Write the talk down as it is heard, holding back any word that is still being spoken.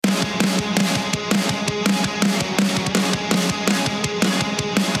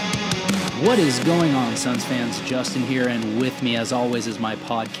What is going on, Suns fans? Justin here, and with me, as always, is my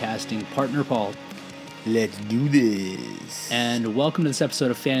podcasting partner, Paul. Let's do this. And welcome to this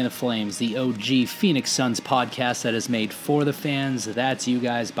episode of Fanning the Flames, the OG Phoenix Suns podcast that is made for the fans. That's you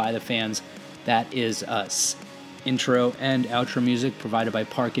guys, by the fans. That is us. Intro and outro music provided by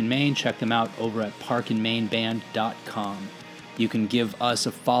Park and Main. Check them out over at parkandmainband.com. You can give us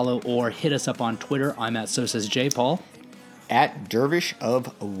a follow or hit us up on Twitter. I'm at So Says J. Paul. At Dervish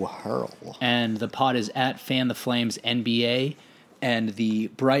of Whirl. And the pod is at Fan the Flames NBA. And the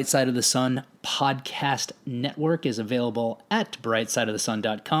Bright Side of the Sun podcast network is available at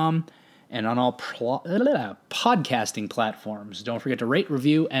brightsideofthesun.com and on all podcasting platforms. Don't forget to rate,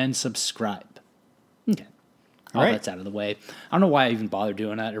 review, and subscribe. Okay. All right. That's out of the way. I don't know why I even bother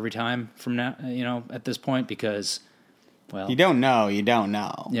doing that every time from now, at this point, because, well. You don't know.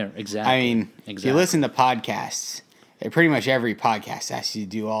 Yeah, exactly. I mean, if you listen to podcasts, pretty much every podcast asks you to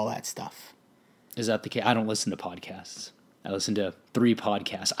do all that stuff. Is that the case? I don't listen to podcasts. I listen to 3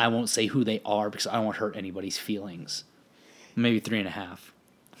 podcasts. I won't say who they are because I don't want to hurt anybody's feelings. Maybe 3.5.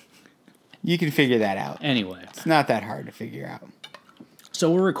 You can figure that out. Anyway. It's not that hard to figure out.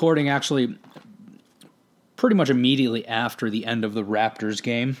 So we're recording actually pretty much immediately after the end of the Raptors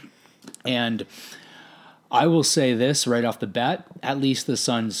game. And I will say this right off the bat, at least the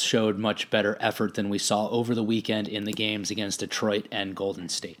Suns showed much better effort than we saw over the weekend in the games against Detroit and Golden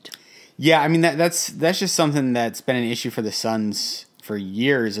State. Yeah, I mean, that's just something that's been an issue for the Suns for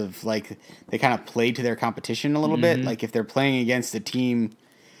years of, like, they kind of play to their competition a little bit. Like, if they're playing against a team,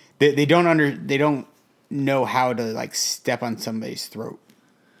 they don't know how to, like, step on somebody's throat.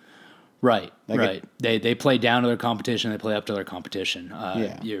 Right, like right. They play down to their competition. They play up to their competition.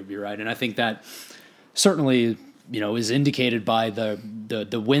 Yeah. You're right. And I think that certainly, is indicated by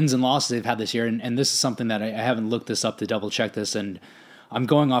the wins and losses they've had this year. And this is something that I haven't looked this up to double check this, and I'm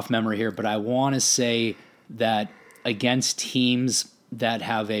going off memory here, but I want to say that against teams that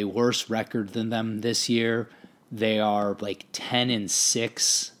have a worse record than them this year, they are like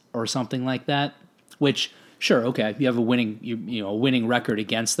 10-6 or something like that. Which, sure, okay, you have a winning record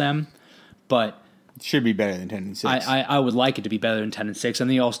against them, but it should be better than 10-6. I would like it to be better than 10-6, and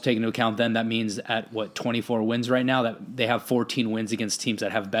then you also take into account then that means at 24 wins right now that they have 14 wins against teams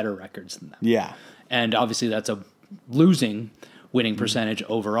that have better records than them. Yeah, and obviously that's a losing winning percentage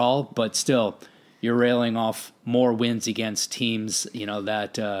overall, but still, you're railing off more wins against teams,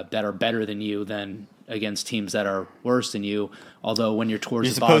 that are better than you than against teams that are worse than you. Although when you're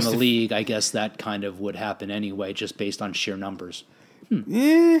towards the bottom of the league, I guess that kind of would happen anyway, just based on sheer numbers.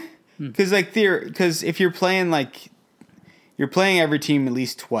 Because if you're playing you're playing every team at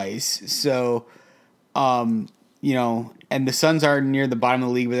least twice, so and the Suns are near the bottom of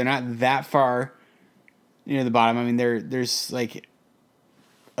the league, but they're not that far near the bottom. I mean, there's like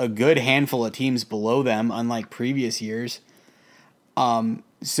a good handful of teams below them, unlike previous years.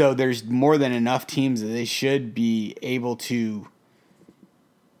 So there's more than enough teams that they should be able to,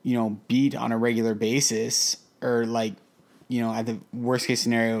 beat on a regular basis, or at the worst case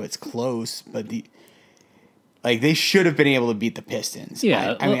scenario, it's close, but they should have been able to beat the Pistons.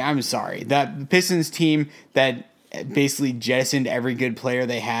 Yeah, I mean, I'm sorry, that Pistons team that basically jettisoned every good player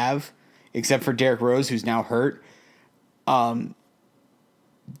they have, except for Derrick Rose, who's now hurt. The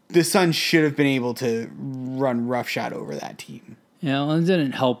Suns should have been able to run roughshod over that team. Yeah, well, it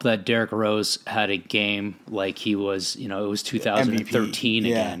didn't help that Derrick Rose had a game like he was, it was 2013 MVP.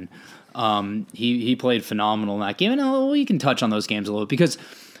 again. He played phenomenal in that game, and we can touch on those games a little because,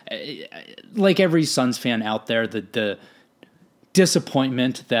 like every Suns fan out there, the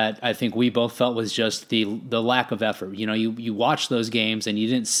disappointment that I think we both felt was just the lack of effort. You watch those games and you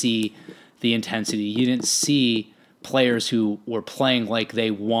didn't see the intensity. You didn't see players who were playing like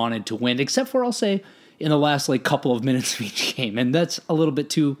they wanted to win, except for, I'll say, in the last couple of minutes of each game, and that's a little bit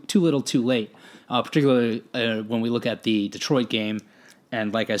too little, too late. Particularly when we look at the Detroit game,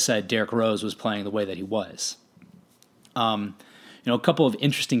 and like I said, Derrick Rose was playing the way that he was. A couple of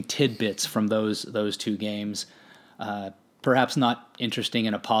interesting tidbits from those 2 games. Perhaps not interesting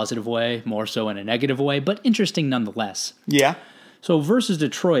in a positive way, more so in a negative way, but interesting nonetheless. Yeah. So versus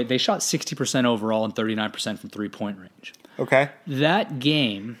Detroit, they shot 60% overall and 39% from three-point range. Okay. That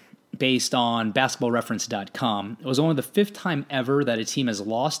game, based on basketballreference.com, it was only the 5th time ever that a team has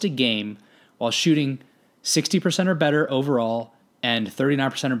lost a game while shooting 60% or better overall and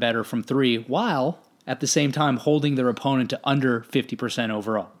 39% or better from 3, while at the same time holding their opponent to under 50%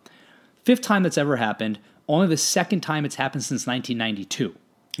 overall. 5th time that's ever happened, only the 2nd time it's happened since 1992.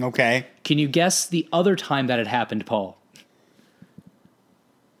 Okay. Can you guess the other time that it happened, Paul?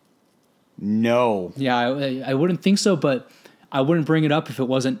 No. Yeah, I wouldn't think so, but I wouldn't bring it up if it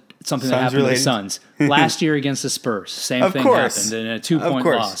wasn't something that Suns happened related. to the Suns. Last year against the Spurs, same Of thing course. happened in a 2-point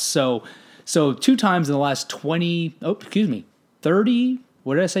course. loss. So 2 times in the last 30,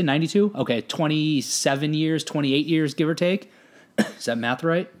 what did I say, 92? Okay, 27 years, 28 years, give or take. Is that math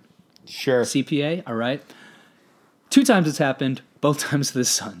right? Sure. CPA, all right. 2 times it's happened, both times to the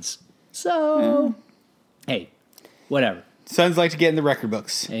Suns. So, hey, whatever. Suns like to get in the record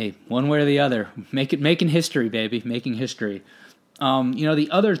books. Hey, one way or the other, making history, baby, making history. The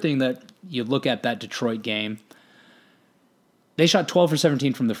other thing that you look at that Detroit game, they shot 12 for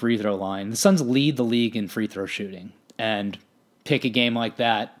 17 from the free throw line. The Suns lead the league in free throw shooting, and pick a game like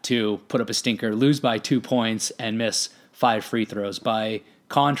that to put up a stinker, lose by 2 points, and miss 5 free throws. By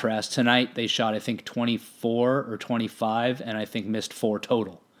contrast, tonight they shot, I think, 24 or 25, and I think missed 4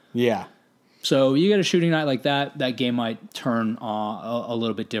 total. Yeah. So you get a shooting night like that, that game might turn a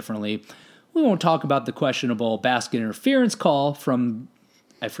little bit differently. We won't talk about the questionable basket interference call from,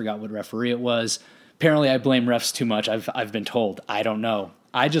 I forgot what referee it was. Apparently I blame refs too much, I've been told. I don't know.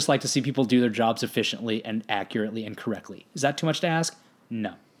 I just like to see people do their jobs efficiently and accurately and correctly. Is that too much to ask?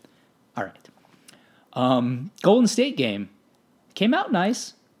 No. All right. Golden State game came out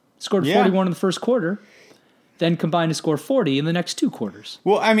nice. Scored 41 in the first quarter. Then combined to score 40 in the next 2 quarters.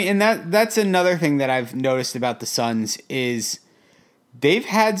 Well, I mean, and that's another thing that I've noticed about the Suns is they've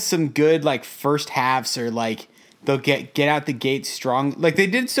had some good like first halves, or like they'll get out the gate strong, like they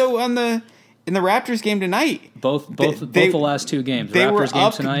did so in the Raptors game tonight. Both the last 2 games. They Raptors were game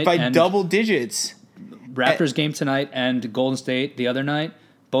up tonight by and double digits. Raptors game tonight and Golden State the other night.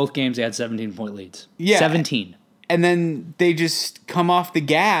 Both games they had 17-point leads. Yeah. 17. And then they just come off the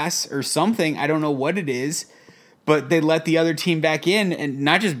gas or something. I don't know what it is. But they let the other team back in, and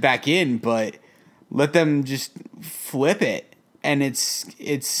not just back in, but let them just flip it. And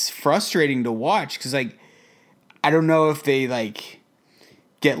it's frustrating to watch because, like, I don't know if they, like,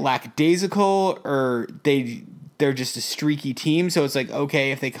 get lackadaisical or they're just a streaky team. So it's like,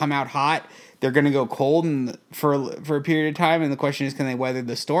 okay, if they come out hot, they're going to go cold for a period of time. And the question is, can they weather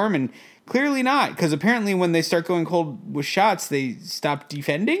the storm? And clearly not, because apparently when they start going cold with shots, they stop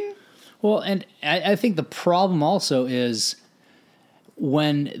defending. Well, and I think the problem also is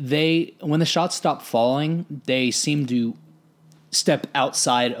when the shots stop falling, they seem to step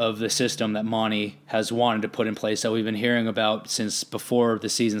outside of the system that Monty has wanted to put in place that we've been hearing about since before the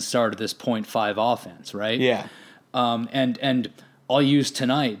season started, this 0.5 offense, right? Yeah. And I'll use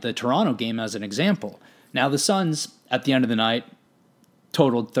tonight, the Toronto game, as an example. Now, the Suns, at the end of the night,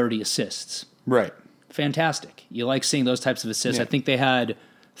 totaled 30 assists. Right. Fantastic. You like seeing those types of assists. Yeah. I think they had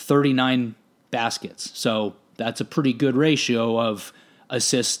 39 baskets. So that's a pretty good ratio of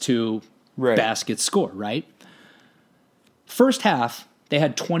assists to baskets scored, right? First half, they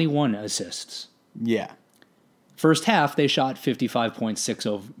had 21 assists. Yeah. First half, they shot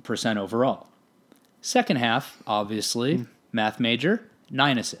 55.6% overall. Second half, obviously, math major,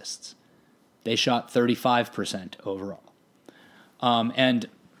 9 assists. They shot 35% overall. And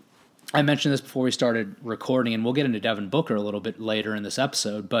I mentioned this before we started recording, and we'll get into Devin Booker a little bit later in this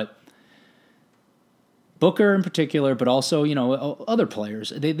episode, but Booker in particular, but also, other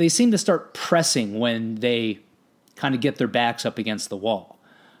players, they seem to start pressing when they kind of get their backs up against the wall.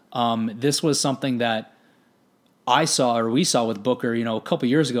 This was something that we saw with Booker, a couple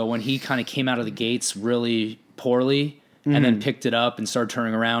years ago when he kind of came out of the gates really poorly and then picked it up and started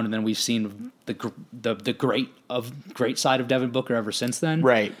turning around, and then we've seen the great side of Devin Booker ever since then.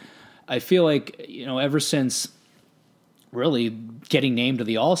 Right. I feel like, ever since really getting named to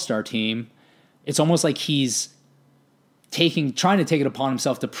the All-Star team, it's almost like he's trying to take it upon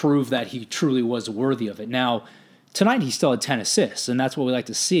himself to prove that he truly was worthy of it. Now, tonight he still had 10 assists, and that's what we like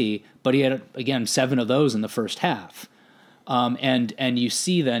to see, but he had, again, 7 of those in the first half. And you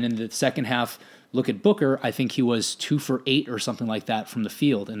see then in the second half, look at Booker, I think he was 2 for 8 or something like that from the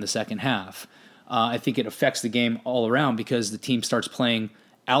field in the second half. I think it affects the game all around because the team starts playing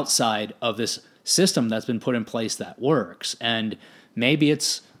outside of this system that's been put in place that works. And maybe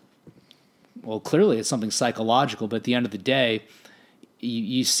clearly it's something psychological, but at the end of the day,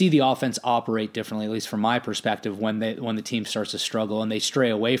 you see the offense operate differently, at least from my perspective, when the team starts to struggle and they stray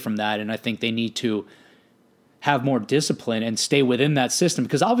away from that. And I think they need to have more discipline and stay within that system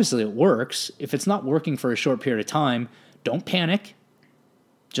because obviously it works. If it's not working for a short period of time, don't panic.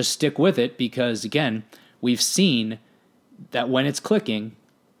 Just stick with it because, again, we've seen that when it's clicking,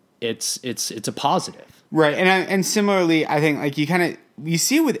 it's a positive. Right, and similarly, I think like you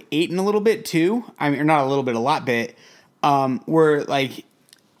see it with Ayton a little bit too. I mean, or not a little bit, a lot bit, where like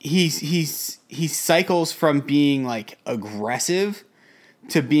he cycles from being like aggressive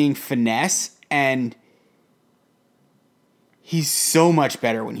to being finesse, and he's so much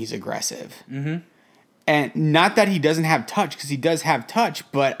better when he's aggressive. Mm-hmm. And not that he doesn't have touch, because he does have touch,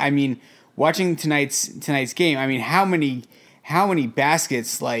 but I mean, watching tonight's game, I mean, how many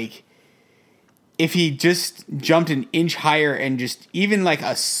baskets, like, if he just jumped an inch higher and just even like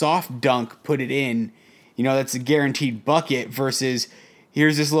a soft dunk put it in, that's a guaranteed bucket, versus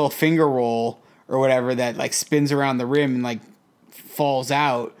here's this little finger roll or whatever that like spins around the rim and like falls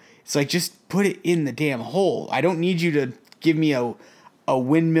out. It's like, just put it in the damn hole. I don't need you to give me a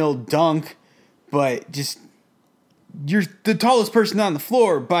windmill dunk, but just, you're the tallest person on the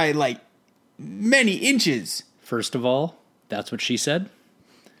floor by like many inches. First of all, that's what she said.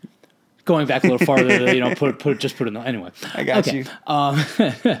 Going back a little farther, put it in the, anyway. I got you.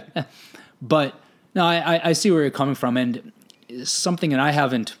 But no, I see where you're coming from, and something, and I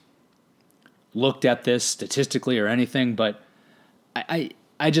haven't looked at this statistically or anything, but I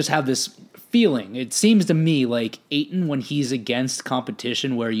just have this feeling. It seems to me like Ayton, when he's against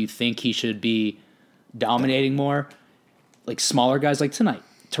competition where you think he should be dominating more, like smaller guys like tonight.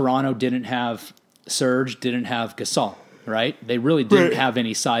 Toronto didn't have Serge, didn't have Gasol, right? They really didn't have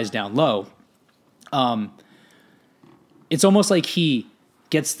any size down low. It's almost like he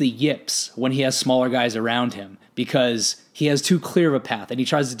gets the yips when he has smaller guys around him because he has too clear of a path, and he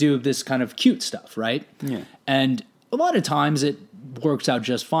tries to do this kind of cute stuff, right? Yeah. And a lot of times it works out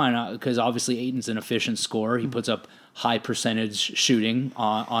just fine because obviously Ayton's an efficient scorer. He puts up high percentage shooting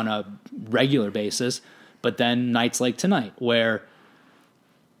on a regular basis. But then nights like tonight where,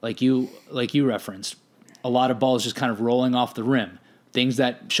 like you referenced, a lot of balls just kind of rolling off the rim.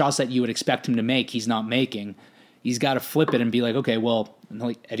 Shots that you would expect him to make, he's not making. He's got to flip it and be like, okay, well,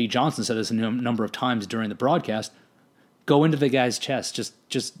 like Eddie Johnson said this a number of times during the broadcast, go into the guy's chest,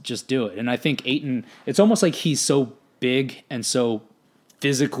 just do it. And I think Ayton, it's almost like he's so big and so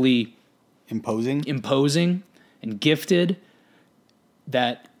physically imposing and gifted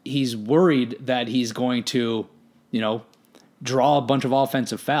that he's worried that he's going to, draw a bunch of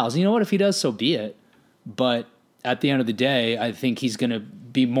offensive fouls. You know what? If he does, so be it. But at the end of the day, I think he's going to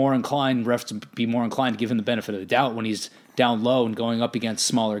be more inclined, refs to be more inclined to give him the benefit of the doubt when he's down low and going up against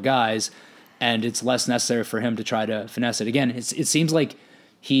smaller guys, and it's less necessary for him to try to finesse it. Again, it seems like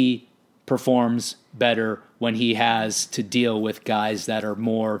he performs better when he has to deal with guys that are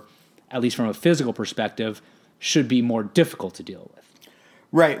more, at least from a physical perspective, should be more difficult to deal with.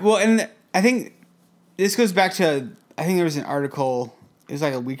 Right. Well, and I think this goes back to, I think there was an article, it was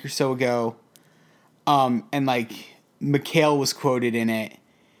like a week or so ago, and like McHale was quoted in it,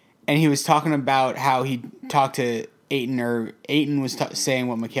 and he was talking about how he talked to Ayton, or Ayton was saying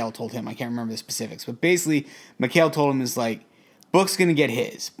what McHale told him. I can't remember the specifics, but basically McHale told him is like, Book's going to get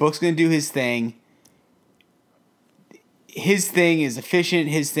his. Book's going to do his thing. His thing is efficient.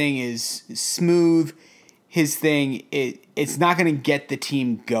 His thing is smooth. His thing, it's not going to get the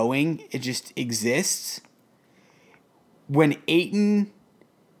team going. It just exists. When Ayton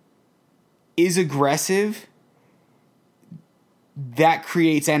is aggressive, that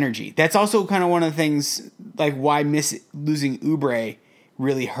creates energy. That's also kind of one of the things, like why losing Oubre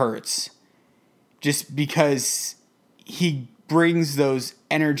really hurts. Just because he brings those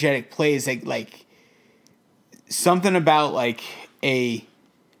energetic plays, like something about like a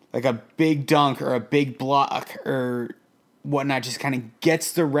big dunk or a big block or whatnot just kind of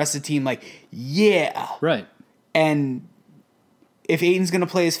gets the rest of the team like, yeah. Right. And if Ayton's going to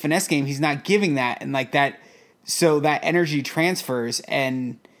play his finesse game, he's not giving that. And like that, so that energy transfers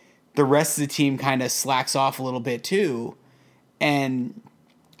and the rest of the team kind of slacks off a little bit too. And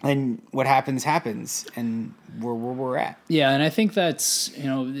what happens, and where we're at. Yeah, and I think that's,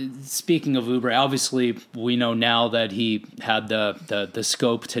 speaking of Oubre, obviously we know now that he had the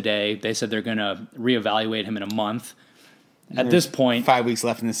scope today. They said they're going to reevaluate him in a month. At this point, 5 weeks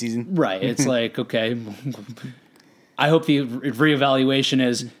left in the season. Right. It's like, okay, I hope the reevaluation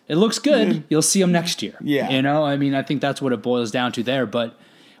is, it looks good. You'll see him next year. Yeah. I think that's what it boils down to there. But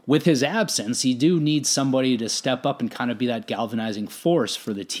with his absence, you do need somebody to step up and kind of be that galvanizing force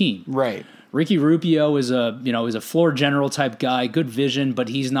for the team. Right. Ricky Rubio is a floor general type guy, good vision, but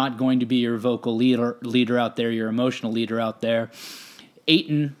he's not going to be your vocal leader out there, your emotional leader out there.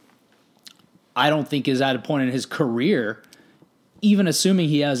 Ayton, I don't think is at a point in his career, even assuming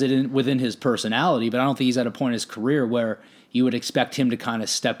he has it within his personality, but I don't think he's at a point in his career where you would expect him to kind of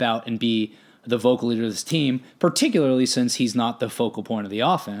step out and be the vocal leader of this team, particularly since he's not the focal point of the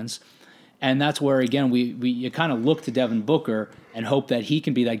offense. And that's where, again, you kind of look to Devin Booker and hope that he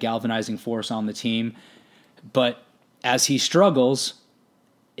can be that galvanizing force on the team. But as he struggles,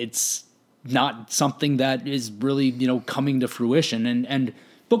 it's not something that is really, coming to fruition. And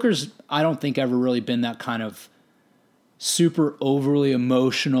Booker's, I don't think, ever really been that kind of super overly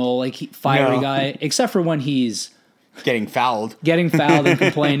emotional, like fiery No. guy, except for when he's getting fouled. And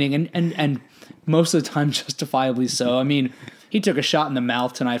complaining, and most of the time justifiably so. I mean, he took a shot in the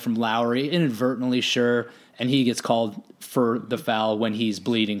mouth tonight from Lowry, inadvertently, sure, and he gets called for the foul when he's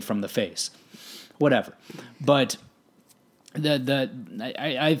bleeding from the face. Whatever. But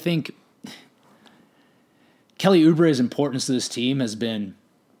I think Kelly Oubre's importance to this team has been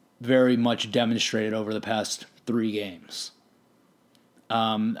very much demonstrated over the past 3 games.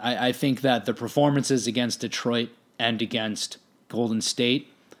 I think that the performances against Detroit and against Golden State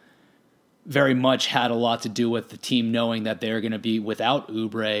very much had a lot to do with the team knowing that they're going to be without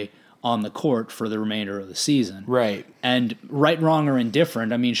Oubre on the court for the remainder of the season. Right. And right, wrong, or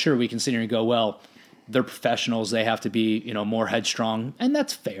indifferent, I mean, sure, we can sit here and go, well, they're professionals, they have to be, more headstrong, and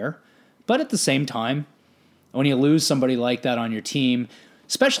that's fair. But at the same time, when you lose somebody like that on your team,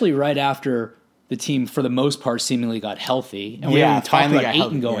 especially right after the team, for the most part, seemingly got healthy, and we haven't talked about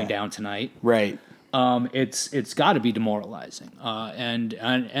Ayton going down tonight. Right. It's got to be demoralizing, and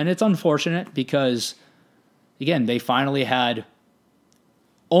it's unfortunate because, again, they finally had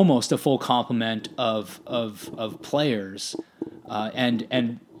almost a full complement of players,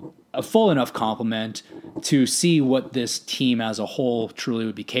 and a full enough complement to see what this team as a whole truly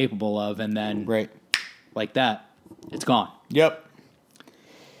would be capable of, and then like that, it's gone. Yep.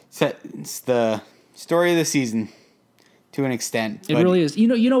 It's the story of the season. To an extent, it really is. You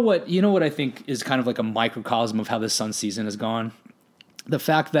know what I think is kind of like a microcosm of how the Suns season has gone. The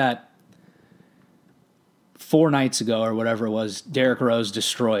fact that 4 nights ago or whatever it was, Derrick Rose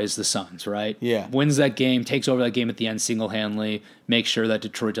destroys the Suns, right? Yeah. Wins that game, takes over that game at the end single-handedly, makes sure that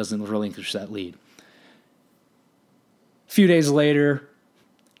Detroit doesn't relinquish that lead. A few days later,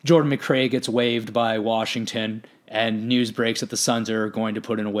 Jordan McRae gets waived by Washington, and news breaks that the Suns are going to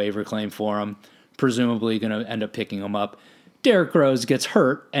put in a waiver claim for him. Presumably going to end up picking him up. Derrick Rose gets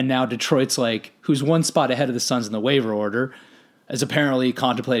hurt, and now Detroit's like, who's 1 spot ahead of the Suns in the waiver order, is apparently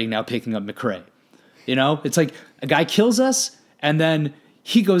contemplating now picking up McRae. It's like a guy kills us, and then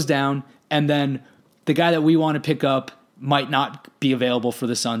he goes down, and then the guy that we want to pick up might not be available for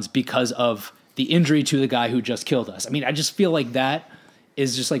the Suns because of the injury to the guy who just killed us. I mean, I just feel like that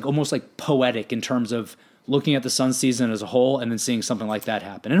is just like almost like poetic in terms of looking at the Suns season as a whole and then seeing something like that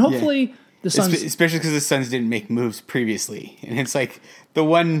happen. And hopefully... Yeah. The Suns, especially because the Suns didn't make moves previously, and it's like the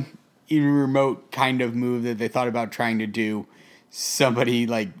one even remote kind of move that they thought about trying to do, somebody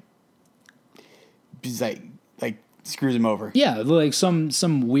like screws them over. Yeah, like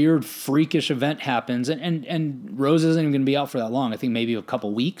some weird freakish event happens, and Rose isn't even going to be out for that long. I think maybe a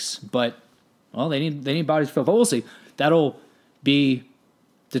couple weeks, but well, they need bodies filled. But we'll see. That'll be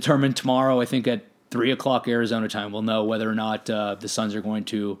determined tomorrow. I think at 3:00 Arizona time, we'll know whether or not the Suns are going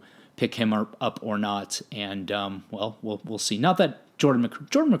to pick him up or not, and we'll see. Not that Jordan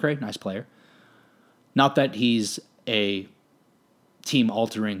McRae, nice player. Not that he's a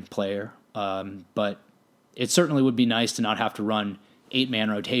team-altering player, but it certainly would be nice to not have to run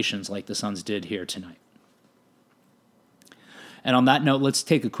 8-man rotations like the Suns did here tonight. And on that note, let's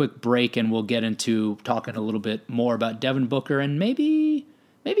take a quick break, and we'll get into talking a little bit more about Devin Booker and maybe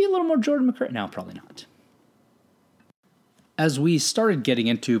a little more Jordan McRae. No, probably not. As we started getting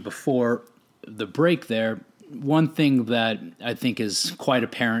into before the break there, one thing that I think is quite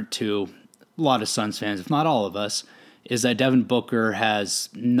apparent to a lot of Suns fans, if not all of us, is that Devin Booker has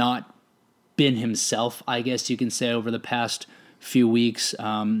not been himself, I guess you can say, over the past few weeks.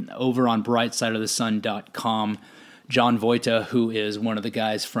 Over on brightsideofthesun.com, John Voita, who is one of the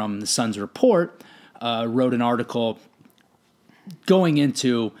guys from the Suns Report, wrote an article going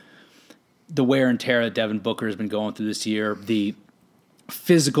into the wear and tear that Devin Booker has been going through this year, the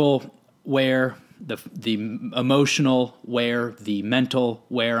physical wear, the emotional wear, the mental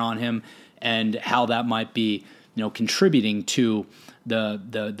wear on him, and how that might be, contributing to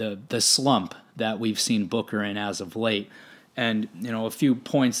the slump that we've seen Booker in as of late. And, a few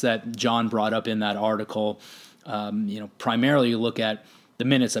points that John brought up in that article, primarily you look at the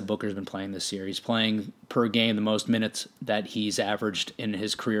minutes that Booker's been playing this year. He's playing per game the most minutes that he's averaged in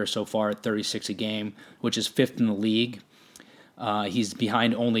his career so far at 36 a game, which is 5th in the league. He's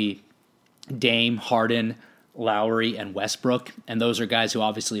behind only Dame, Harden, Lowry, and Westbrook, and those are guys who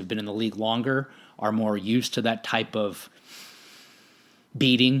obviously have been in the league longer, are more used to that type of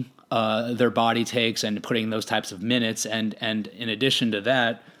beating their body takes and putting those types of minutes. And in addition to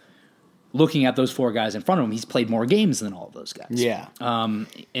that, looking at those 4 guys in front of him, he's played more games than all of those guys. Yeah.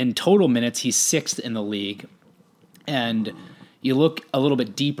 In total minutes, he's 6th in the league. And you look a little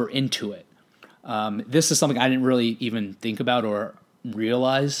bit deeper into it. This is something I didn't really even think about or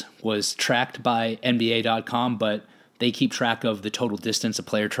realize was tracked by NBA.com, but they keep track of the total distance a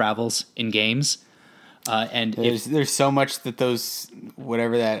player travels in games. And there's so much that those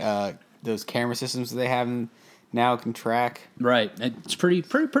camera systems that they have now can track. Right, it's pretty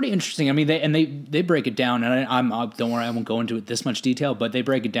interesting. I mean, they break it down, and don't worry, I won't go into it this much detail, but they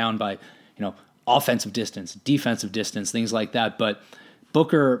break it down by offensive distance, defensive distance, things like that. But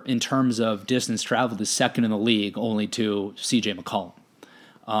Booker, in terms of distance traveled, is second in the league, only to C.J. McCollum.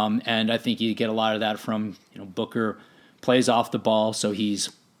 And I think you get a lot of that from Booker plays off the ball, so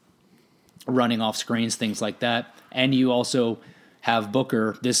he's running off screens, things like that. And you also have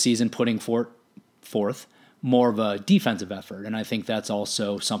Booker this season putting forth more of a defensive effort, and I think that's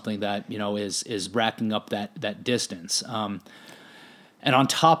also something that is racking up that distance. And on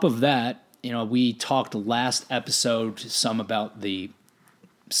top of that, we talked last episode some about the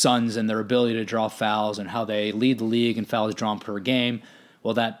Suns and their ability to draw fouls and how they lead the league in fouls drawn per game.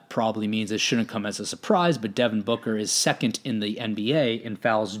 Well, that probably means it shouldn't come as a surprise, but Devin Booker is second in the NBA in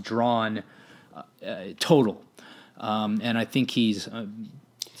fouls drawn total. And I think he's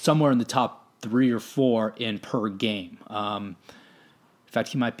somewhere in the top 3 or 4 in per game. In fact,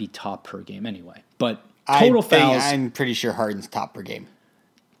 he might be top per game anyway. But total fouls, I'm pretty sure Harden's top per game.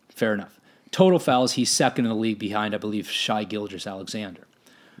 Fair enough. Total fouls, he's second in the league behind, I believe, Shai Gilgeous-Alexander.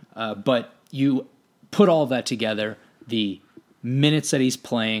 But you put all of that together, the minutes that he's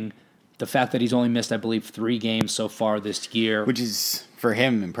playing, the fact that he's only missed, I believe, 3 games so far this year. Which is, for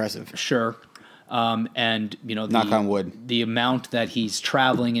him, impressive. Sure. And, knock on wood, the amount that he's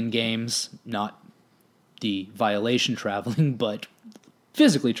traveling in games, not the violation traveling, but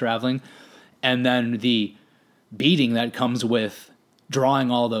physically traveling, and then the beating that comes with drawing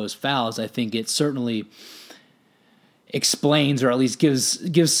all those fouls, I think it certainly explains, or at least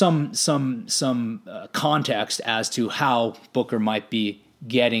gives some context as to how Booker might be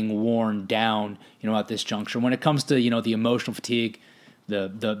getting worn down, at this juncture. When it comes to the emotional fatigue,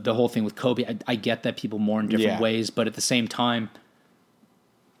 the whole thing with Kobe, I get that people mourn in different ways, but at the same time,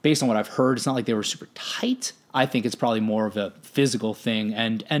 based on what I've heard, it's not like they were super tight. I think it's probably more of a physical thing,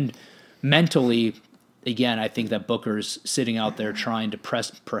 and mentally, again, I think that Booker's sitting out there trying to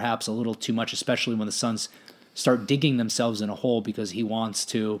press perhaps a little too much, especially when the Suns start digging themselves in a hole, because he wants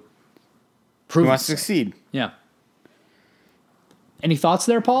to prove to succeed. Yeah. Any thoughts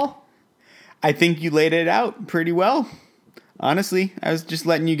there, Paul? I think you laid it out pretty well. Honestly, I was just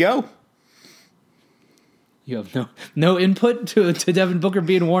letting you go. You have no input to Devin Booker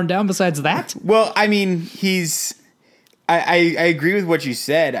being worn down besides that? Well, I mean, I agree with what you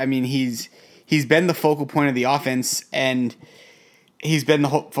said. I mean, he's been the focal point of the offense, and he's been the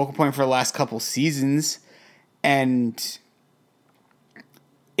focal point for the last couple seasons. And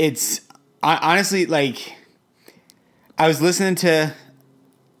it's honestly, like, I was listening to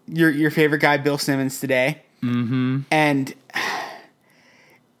your favorite guy, Bill Simmons, today. Mm-hmm. And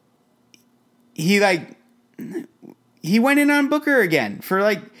he went in on Booker again for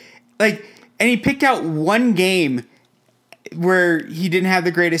and he picked out one game where he didn't have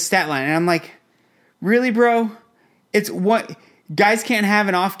the greatest stat line. And I'm like, really, bro? It's what guys can't have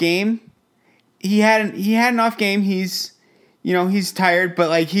an off game. He had an off game. He's tired,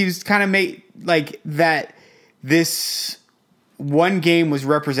 but he was kind of made that this one game was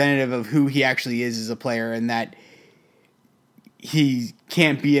representative of who he actually is as a player, and that he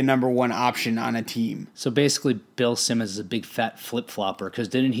can't be a number one option on a team. So basically, Bill Simmons is a big fat flip-flopper, because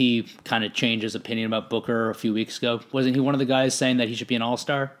didn't he kind of change his opinion about Booker a few weeks ago? Wasn't he one of the guys saying that he should be an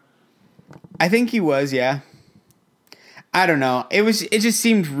all-star? I think he was, yeah. I don't know. It just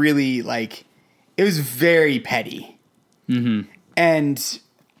seemed really it was very petty. Mm-hmm. And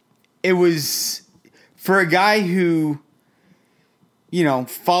it was for a guy who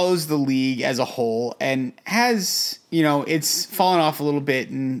follows the league as a whole and has, it's fallen off a little bit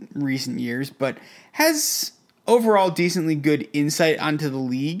in recent years, but has overall decently good insight onto the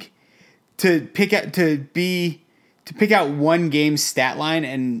league to pick out one game stat line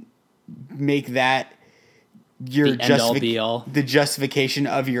and make that your the justification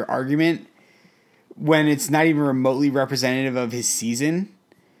of your argument when it's not even remotely representative of his season,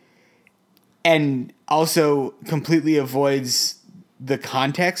 and also completely avoids the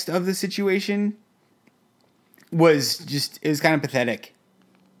context of the situation, it was kind of pathetic.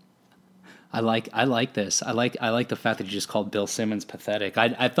 I like this. I like the fact that you just called Bill Simmons pathetic.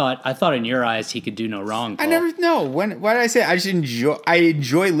 I thought in your eyes he could do no wrong, Paul. I never know. Why did I say I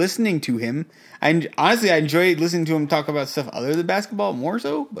enjoy listening to him. Honestly, I enjoy listening to him talk about stuff other than basketball more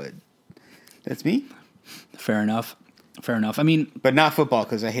so, but that's me. Fair enough. I mean, but not football,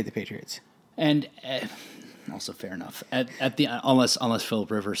 because I hate the Patriots. And also fair enough. Unless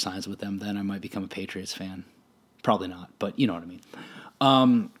Philip Rivers signs with them, then I might become a Patriots fan. Probably not, but you know what I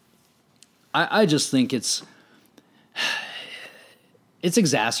mean. I just think it's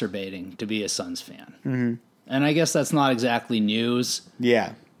exacerbating to be a Suns fan. Mm-hmm. And I guess that's not exactly news.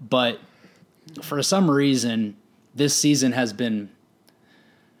 Yeah. But for some reason, this season has been...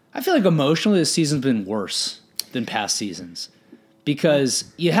 I feel like emotionally this season's been worse than past seasons. Because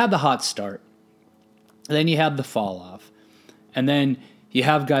you had the hot start. And then you had the fall off. And then you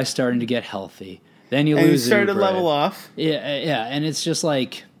have guys starting to get healthy. Then you lose. And you started to level off. Yeah, and it's just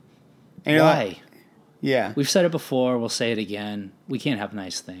like, and why? Yeah. We've said it before. We'll say it again. We can't have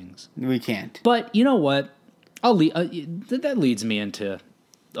nice things. We can't. But you know what? That leads me into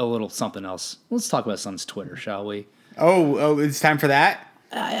a little something else. Let's talk about Suns Twitter, shall we? Oh, it's time for that?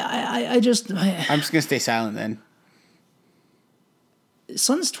 I'm just going to stay silent then.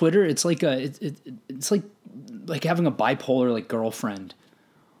 Suns Twitter, it's like it's like having a bipolar like girlfriend.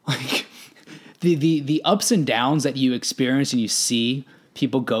 Like the ups and downs that you experience and you see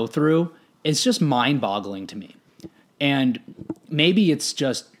people go through, it's just mind-boggling to me. And maybe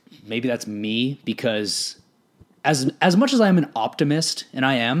that's me, because as much as I am an optimist, and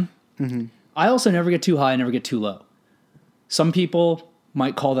I am, mm-hmm. I also never get too high, I never get too low. Some people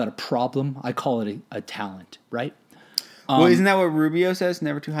might call that a problem. I call it a talent, right? Well, isn't that what Rubio says?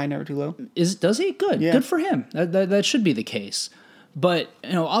 Never too high, never too low? Does he? Good. Yeah. Good for him. That should be the case. But,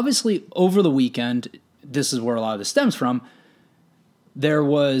 obviously over the weekend, this is where a lot of this stems from, there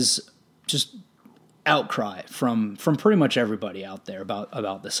was just outcry from pretty much everybody out there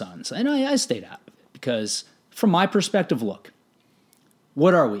about the Suns. And I stayed out of it because from my perspective, look,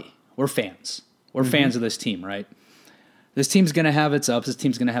 what are we? We're fans. We're mm-hmm. fans of this team, right? This team's going to have its ups. This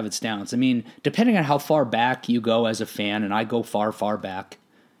team's going to have its downs. I mean, depending on how far back you go as a fan, and I go far, far back,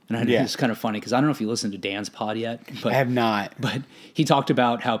 and it's kind of funny because I don't know if you listened to Dan's pod yet. But, I have not. But he talked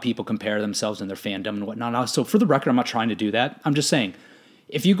about how people compare themselves and their fandom and whatnot. So for the record, I'm not trying to do that. I'm just saying,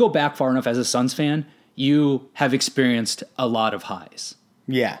 if you go back far enough as a Suns fan, you have experienced a lot of highs.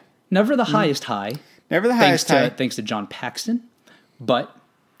 Yeah. Never the highest high. Never the highest high. Thanks to John Paxson, but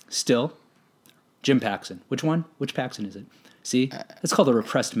still... Jim Paxson. Which one? Which Paxson is it? See? That's called a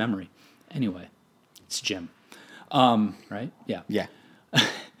repressed memory. Anyway, it's Jim. Right? Yeah. Yeah.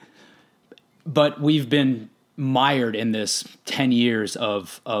 But we've been mired in this 10 years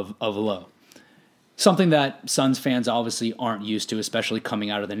of low. Something that Suns fans obviously aren't used to, especially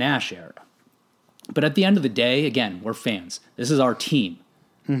coming out of the Nash era. But at the end of the day, again, we're fans. This is our team.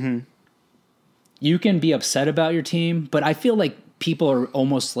 Mm-hmm. You can be upset about your team, but I feel like people are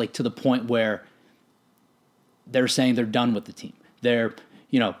almost like to the point where they're saying they're done with the team. They're,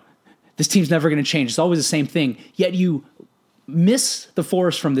 this team's never going to change. It's always the same thing. Yet you miss the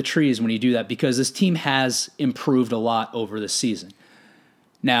forest from the trees when you do that, because this team has improved a lot over the season.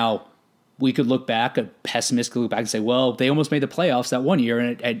 Now, we could look back, a pessimist could look back and say, well, they almost made the playoffs that one year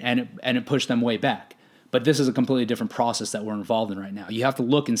and it pushed them way back. But this is a completely different process that we're involved in right now. You have to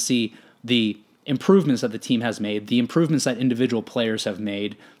look and see the improvements that the team has made, the improvements that individual players have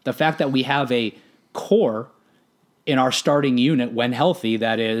made, the fact that we have a core in our starting unit when healthy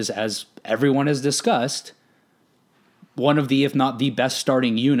that is, as everyone has discussed, one of the, if not the best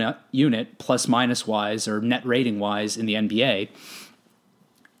starting unit plus minus wise or net rating wise in the NBA.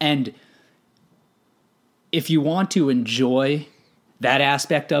 And if you want to enjoy that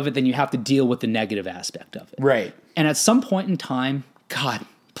aspect of it, then you have to deal with the negative aspect of it. Right. And at some point in time, God,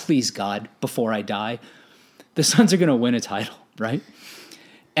 please God, before I die, the Suns are going to win a title, right?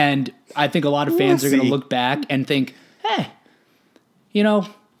 And I think a lot of fans are going to look back and think, hey,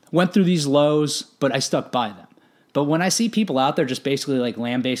 went through these lows, but I stuck by them. But when I see people out there just basically like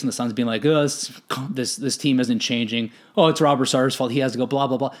lambasting the Suns, being like, oh, this team isn't changing. Oh, it's Robert Sarver's fault. He has to go, blah,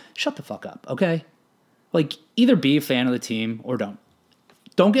 blah, blah. Shut the fuck up, okay? Like, either be a fan of the team or don't.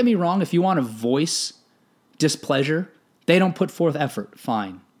 Don't get me wrong. If you want to voice displeasure, they don't put forth effort.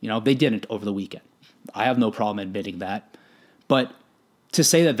 Fine. They didn't over the weekend. I have no problem admitting that. But to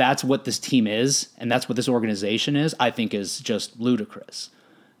say that that's what this team is and that's what this organization is, I think is just ludicrous.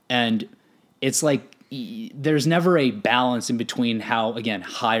 And it's like there's never a balance in between how, again,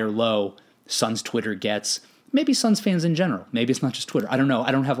 high or low Suns Twitter gets. Maybe Suns fans in general. Maybe it's not just Twitter. I don't know.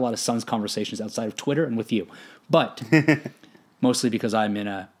 I don't have a lot of Suns conversations outside of Twitter and with you. But mostly because I'm in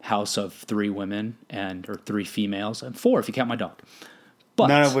a house of 3 women or 3 females, and 4 if you count my dog. But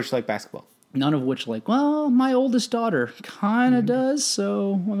none of which like basketball. None of which my oldest daughter kind of does,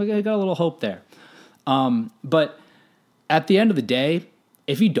 so I got a little hope there. But at the end of the day,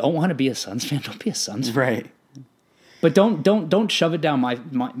 if you don't want to be a Suns fan, don't be a Suns fan. Right. But don't shove it down my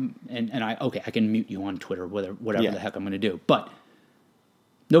and I can mute you on Twitter, whatever the heck I'm going to do. But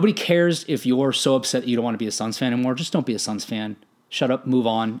Nobody cares if you're so upset that you don't want to be a Suns fan anymore. Just don't be a Suns fan. Shut up, move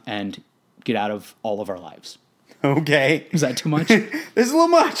on, and get out of all of our lives. Okay. Is that too much? There's a little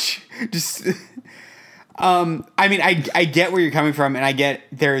much. Just, I mean, I get where you're coming from, and I get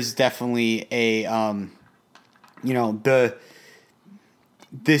there's definitely a,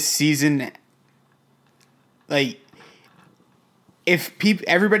 this season, like, if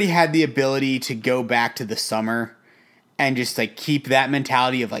everybody had the ability to go back to the summer and just like keep that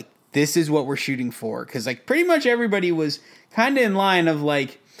mentality of like, this is what we're shooting for. Cause like pretty much everybody was kind of in line of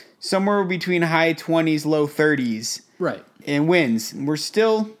like somewhere between high 20s, low 30s. Right. In wins. We're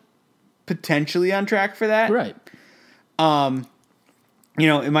still potentially on track for that. Right.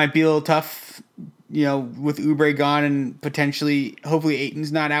 It might be a little tough, with Oubre gone and potentially, hopefully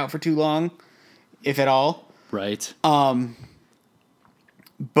Ayton's not out for too long, if at all. Right.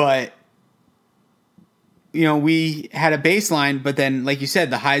 But, we had a baseline, but then, like you said,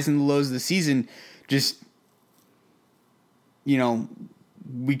 the highs and the lows of the season just,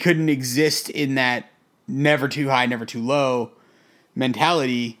 we couldn't exist in that never too high, never too low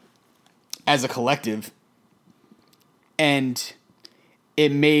mentality as a collective. And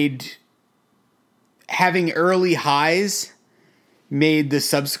it made having early highs made the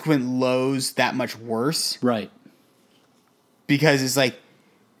subsequent lows that much worse. Right. Because it's like,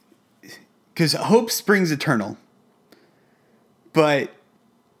 because hope springs eternal. But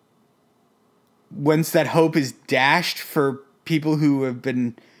once that hope is dashed for people who have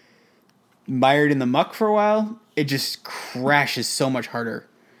been mired in the muck for a while, it just crashes so much harder.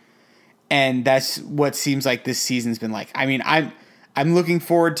 And that's what seems like this season's been like. I mean, I'm looking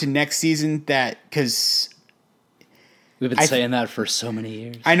forward to next season because we've been saying that for so many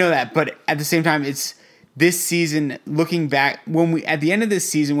years. I know that, but at the same time, it's this season, looking back, at the end of this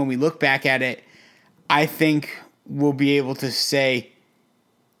season, when we look back at it, I think we'll be able to say,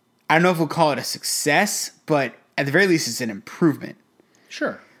 I don't know if we'll call it a success, but at the very least, it's an improvement.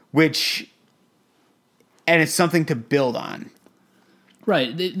 Sure. And it's something to build on.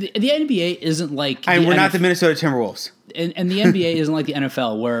 Right. The NBA isn't like... And we're not the Minnesota Timberwolves. And the NBA isn't like the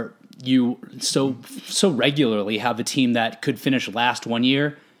NFL where you so regularly have a team that could finish last one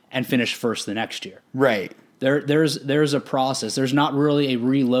year and finish first the next year. Right. There's a process. There's not really a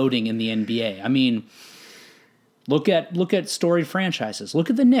reloading in the NBA. I mean, look at storied franchises. Look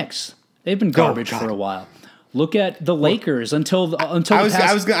at the Knicks. They've been garbage for a while. Look at the Lakers until I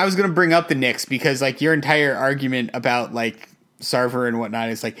was going to bring up the Knicks because like your entire argument about like Sarver and whatnot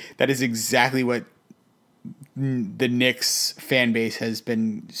is like that is exactly what the Knicks fan base has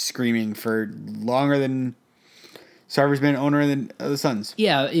been screaming for longer than Sarver's been owner of the Suns.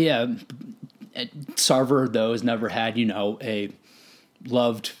 Yeah. Sarver, though, has never had, a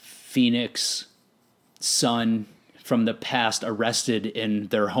loved Phoenix Sun from the past arrested in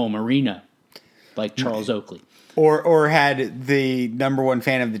their home arena, like Charles Oakley. Or had the number one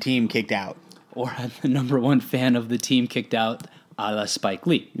fan of the team kicked out. Or had the number one fan of the team kicked out, a la Spike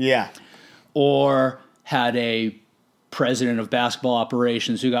Lee. Yeah. Or had a president of basketball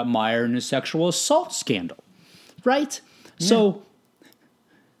operations who got mired in a sexual assault scandal. Right? Yeah. So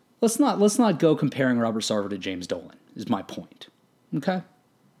let's not go comparing Robert Sarver to James Dolan, is my point. Okay?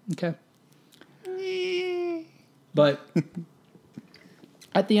 But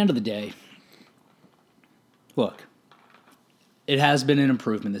at the end of the day, look, it has been an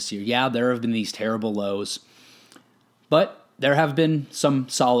improvement this year. Yeah, there have been these terrible lows, but there have been some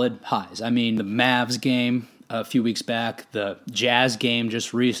solid highs. I mean, the Mavs game a few weeks back, the Jazz game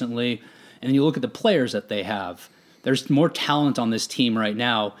just recently, and then you look at the players that they have. There's more talent on this team right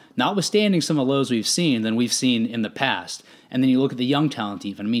now, notwithstanding some of the lows we've seen than we've seen in the past. And then you look at the young talent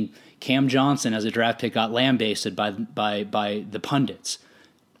even. I mean, Cam Johnson as a draft pick got lambasted by the pundits.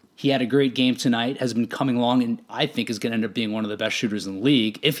 He had a great game tonight, has been coming along, and I think is going to end up being one of the best shooters in the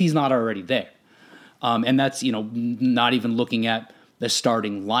league if he's not already there. And that's, not even looking at the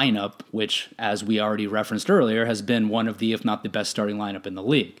starting lineup, which, as we already referenced earlier, has been one of the, if not the best starting lineup in the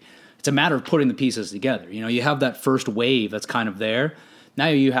league. It's a matter of putting the pieces together. You have that first wave that's kind of there. Now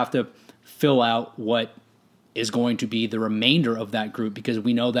you have to fill out what is going to be the remainder of that group because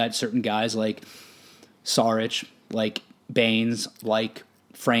we know that certain guys like Saric, like Baines, like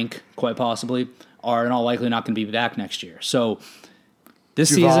Frank, quite possibly, are in all likelihood not going to be back next year. So this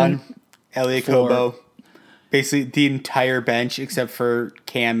season, Elliot Kobo, basically the entire bench except for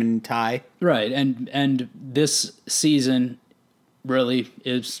Cam and Ty. Right, and this season really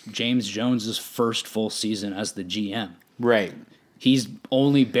is James Jones's first full season as the GM. Right. He's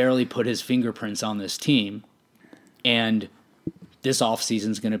only barely put his fingerprints on this team, and this offseason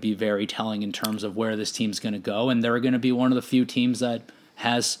is going to be very telling in terms of where this team's going to go, and they're going to be one of the few teams that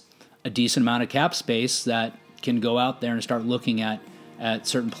has a decent amount of cap space that can go out there and start looking at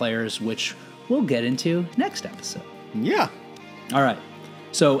certain players, which we'll get into next episode. Yeah. All right.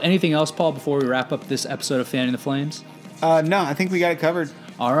 So anything else, Paul, before we wrap up this episode of Fanning the Flames? No, I think we got it covered.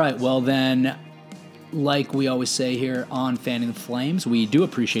 All right. Well, then, like we always say here on Fanning the Flames, we do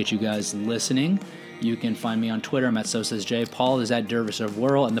appreciate you guys listening. You can find me on Twitter. I'm at SoSaysJ. Paul is at Dervis of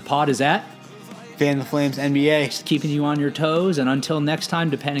Whirl. And the pod is at Fan the Flames NBA. Just keeping you on your toes. And until next time,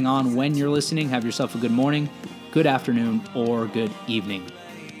 depending on when you're listening, have yourself a good morning, good afternoon, or good evening.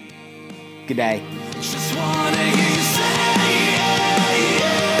 Good day. Just wanna hear you